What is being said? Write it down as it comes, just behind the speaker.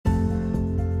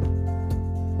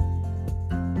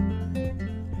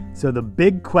So the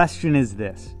big question is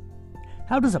this: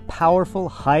 how does a powerful,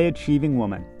 high-achieving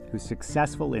woman who's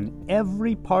successful in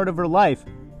every part of her life,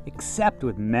 except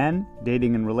with men,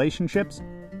 dating, and relationships,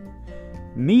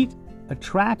 meet,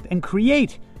 attract, and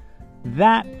create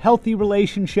that healthy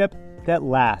relationship that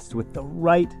lasts with the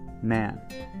right man?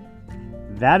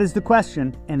 That is the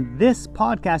question, and this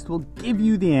podcast will give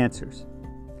you the answers.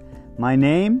 My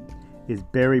name is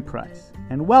Barry Price,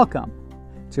 and welcome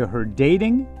to Her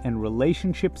Dating and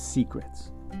Relationship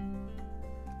Secrets.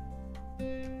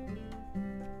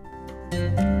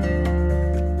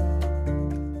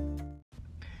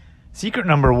 Secret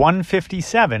number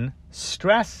 157,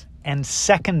 stress and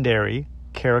secondary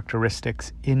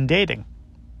characteristics in dating.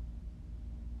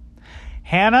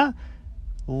 Hannah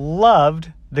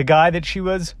loved the guy that she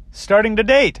was starting to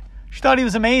date. She thought he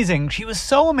was amazing. She was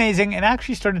so amazing, and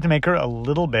actually started to make her a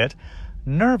little bit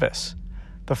nervous.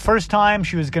 The first time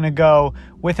she was going to go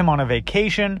with him on a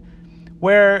vacation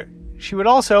where she would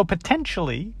also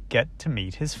potentially get to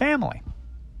meet his family.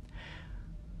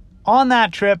 On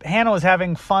that trip, Hannah was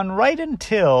having fun right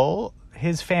until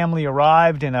his family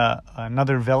arrived in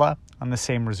another villa on the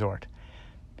same resort.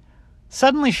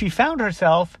 Suddenly, she found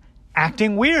herself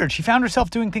acting weird. She found herself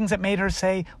doing things that made her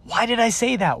say, "Why did I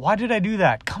say that? Why did I do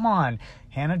that? Come on,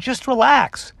 Hannah, just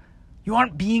relax. You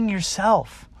aren't being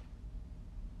yourself."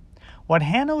 What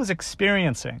Hannah was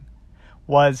experiencing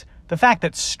was the fact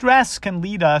that stress can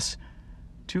lead us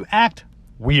to act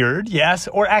weird, yes,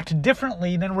 or act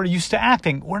differently than we're used to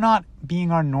acting. We're not being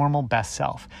our normal best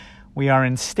self. We are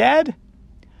instead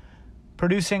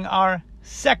producing our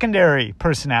secondary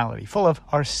personality, full of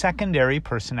our secondary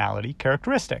personality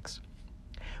characteristics.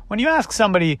 When you ask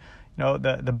somebody,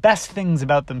 the best things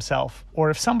about themselves, or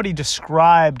if somebody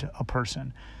described a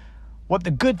person, what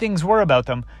the good things were about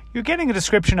them, you're getting a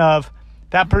description of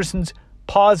that person's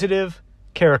positive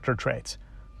character traits.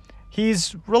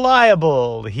 He's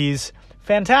reliable, he's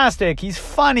fantastic, he's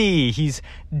funny, he's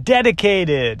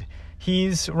dedicated,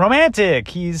 he's romantic,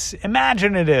 he's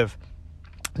imaginative.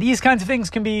 These kinds of things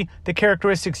can be the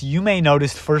characteristics you may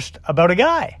notice first about a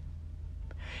guy.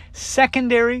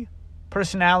 Secondary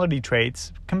personality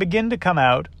traits can begin to come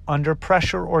out under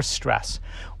pressure or stress,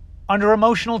 under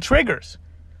emotional triggers,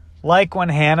 like when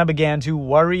Hannah began to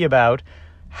worry about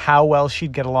how well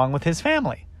she'd get along with his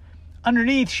family.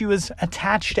 Underneath, she was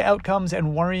attached to outcomes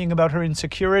and worrying about her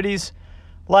insecurities,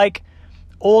 like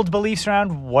old beliefs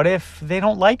around, what if they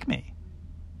don't like me?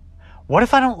 What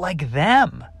if I don't like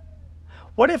them?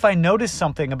 What if I notice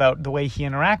something about the way he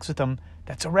interacts with them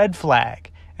that's a red flag,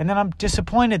 and then I'm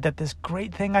disappointed that this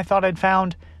great thing I thought I'd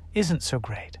found isn't so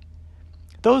great?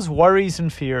 Those worries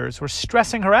and fears were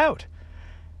stressing her out,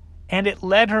 and it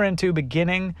led her into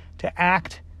beginning to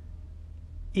act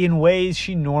in ways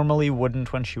she normally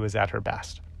wouldn't when she was at her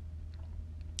best.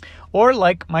 Or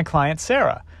like my client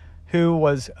Sarah, who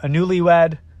was a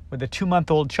newlywed with a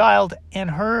 2-month-old child,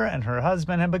 and her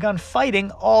husband had begun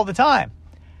fighting all the time.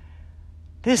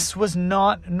 This was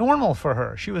not normal for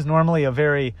her. She was normally a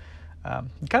very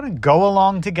kind of go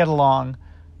along to get along,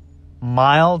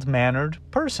 mild-mannered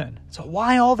person. So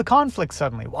why all the conflict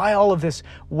suddenly? Why all of this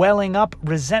welling up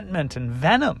resentment and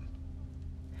venom?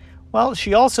 Well,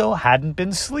 she also hadn't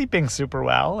been sleeping super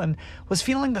well and was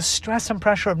feeling the stress and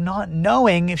pressure of not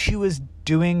knowing if she was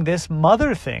doing this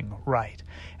mother thing right.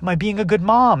 Am I being a good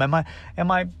mom?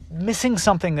 Am I missing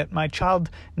something that my child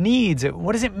needs?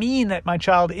 What does it mean that my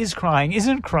child is crying,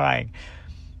 isn't crying?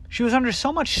 She was under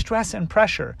so much stress and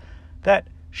pressure that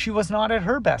she was not at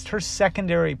her best. Her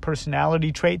secondary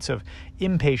personality traits of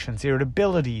impatience,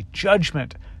 irritability,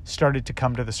 judgment started to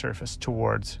come to the surface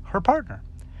towards her partner.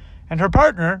 And her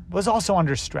partner was also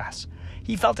under stress.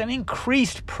 He felt an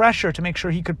increased pressure to make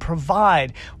sure he could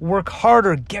provide, work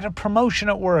harder, get a promotion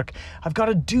at work. I've got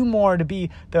to do more to be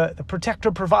the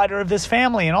protector, provider of this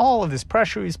family, and all of this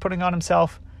pressure he's putting on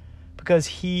himself because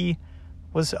he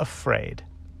was afraid.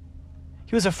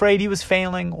 He was afraid he was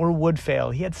failing or would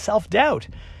fail. He had self-doubt.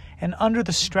 And under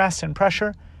the stress and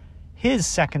pressure, his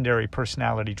secondary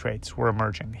personality traits were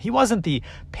emerging. He wasn't the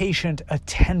patient,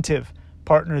 attentive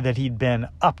partner that he'd been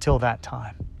up till that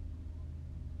time.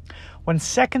 When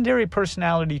secondary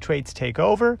personality traits take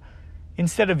over,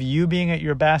 instead of you being at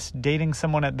your best, dating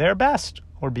someone at their best,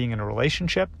 or being in a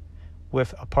relationship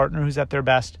with a partner who's at their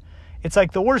best, it's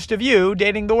like the worst of you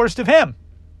dating the worst of him.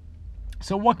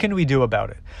 So what can we do about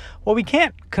it? Well, we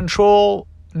can't control,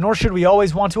 nor should we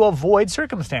always want to avoid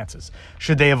circumstances.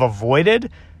 Should they have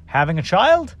avoided having a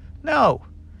child? No.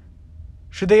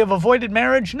 Should they have avoided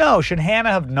marriage? No. Should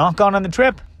Hannah have not gone on the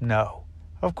trip? No.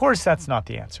 Of course, that's not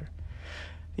the answer.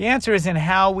 The answer is in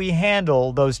how we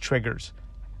handle those triggers.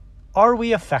 Are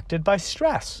we affected by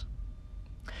stress?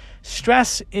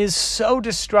 Stress is so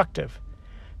destructive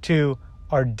to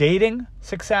our dating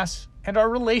success and our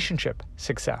relationship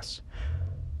success.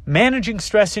 Managing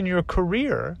stress in your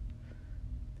career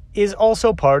is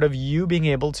also part of you being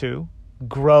able to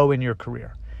grow in your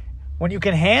career. When you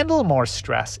can handle more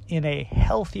stress in a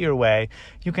healthier way,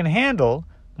 you can handle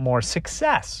more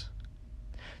success.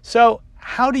 So,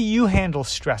 how do you handle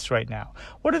stress right now?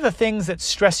 What are the things that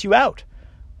stress you out?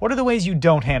 What are the ways you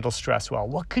don't handle stress well?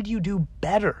 What could you do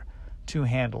better to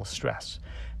handle stress?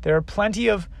 There are plenty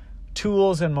of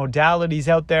tools and modalities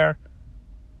out there.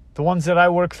 The ones that I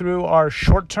work through are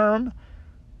short-term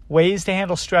ways to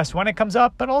handle stress when it comes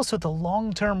up, but also the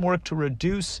long-term work to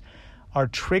reduce our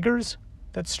triggers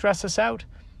that stress us out,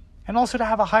 and also to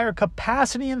have a higher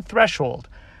capacity and threshold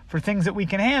for things that we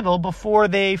can handle before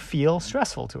they feel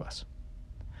stressful to us.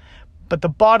 But the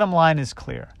bottom line is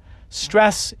clear.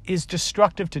 Stress is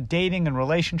destructive to dating and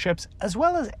relationships, as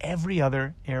well as every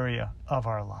other area of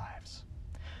our lives.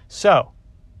 So,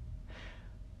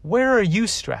 where are you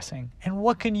stressing, and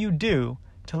what can you do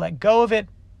to let go of it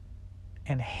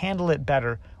and handle it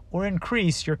better, or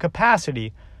increase your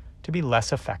capacity to be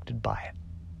less affected by it?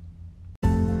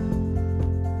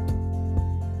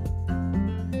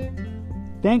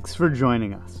 Thanks for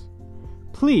joining us.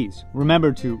 Please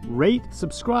remember to rate,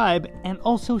 subscribe, and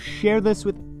also share this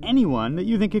with anyone that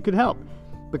you think it could help,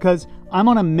 because I'm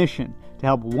on a mission to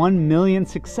help 1 million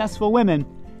successful women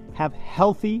have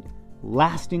healthy,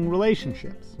 lasting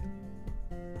relationships.